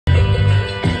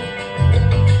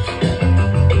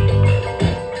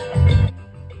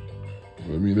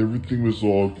everything was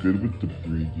all good with the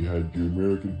breed. You had your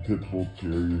American Pit Bull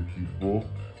Terrier people,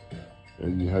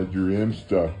 and you had your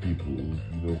AmStaff people. You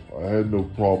know, I had no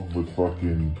problem with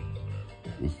fucking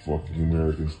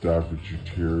American Staffordshire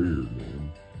Terrier,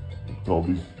 man. Until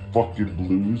these fucking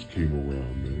blues came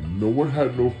around, man. No one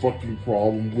had no fucking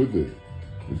problem with it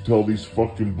until these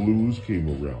fucking blues came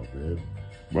around, man.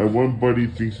 My one buddy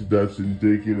thinks that that's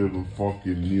indicative of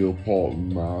fucking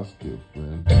Neapolitan Mastiff,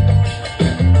 man.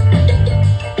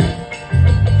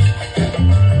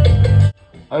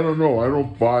 I don't know. I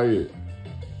don't buy it.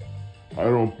 I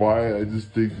don't buy it. I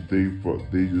just think that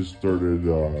they just started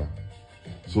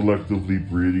selectively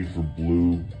breeding for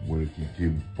blue when it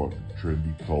became a fucking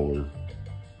trendy color,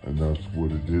 and that's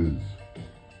what it is.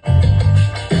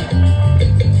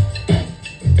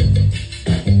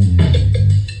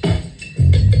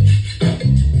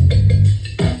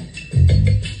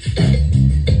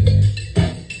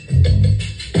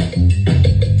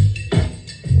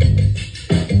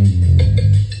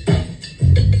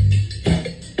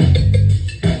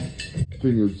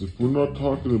 Thing is, if we're not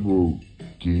talking about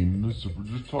gameness, if we're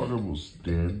just talking about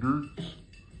standards,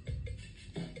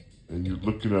 and you're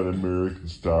looking at American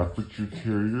Staffordshire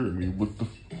Terrier, I mean,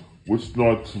 what's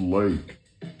not to like?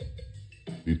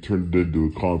 They turned it into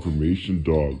a conformation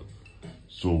dog,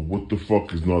 so what the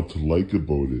fuck is not to like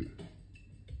about it?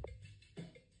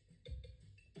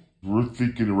 We're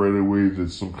thinking right away that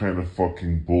it's some kind of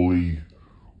fucking bully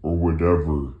or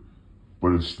whatever,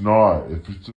 but it's not. If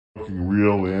it's a fucking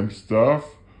real AmStaff,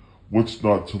 what's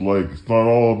not to like? It's not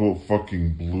all about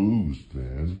fucking blues,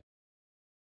 man.